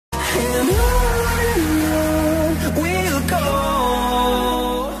we'll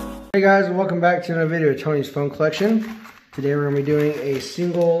go. Hey guys, and welcome back to another video of Tony's phone collection. Today we're going to be doing a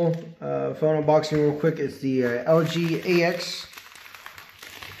single phone unboxing real quick. It's the LG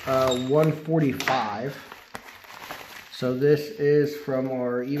AX145. So this is from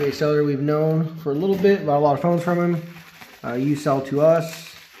our eBay seller we've known for a little bit, bought a lot of phones from him. You sell to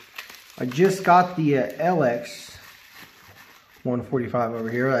us. I just got the LX145 over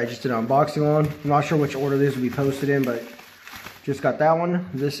here. I just did an unboxing on. I'm not sure which order this will be posted in, but just got that one.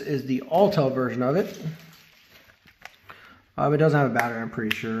 This is the Alltel version of it. It doesn't have a battery, I'm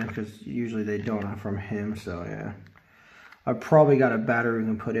pretty sure, because usually they don't from him, so yeah. I've probably got a battery we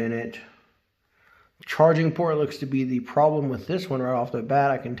can put in it. Charging port looks to be the problem with this one right off the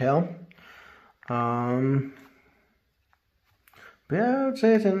bat, I can tell. But yeah, I'd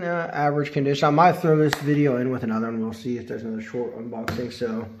say it's in average condition. I might throw this video in with another one. We'll see if there's another short unboxing.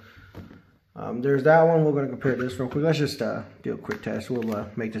 So there's that one. We're going to compare this real quick. Let's just do a quick test. We'll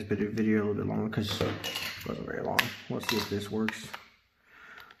make this video a little bit longer because it wasn't very long. Let's see if this works.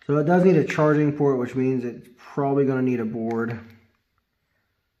 So it does need a charging port, which means it's probably going to need a board.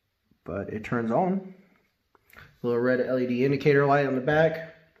 But it turns on. Little red LED indicator light on the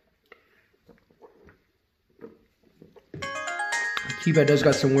back. The keypad does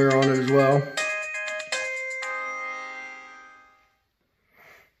got some wear on it as well.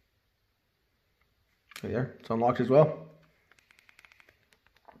 There, it's unlocked as well.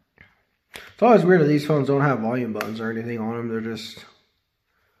 It's always weird that these phones don't have volume buttons or anything on them. They're just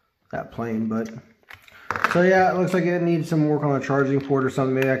that plain, but so yeah, it looks like it needs some work on the charging port or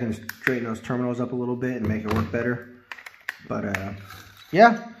something. Maybe I can straighten those terminals up a little bit and make it work better. But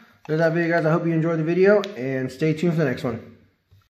yeah, there's that video, guys. I hope you enjoyed the video and stay tuned for the next one.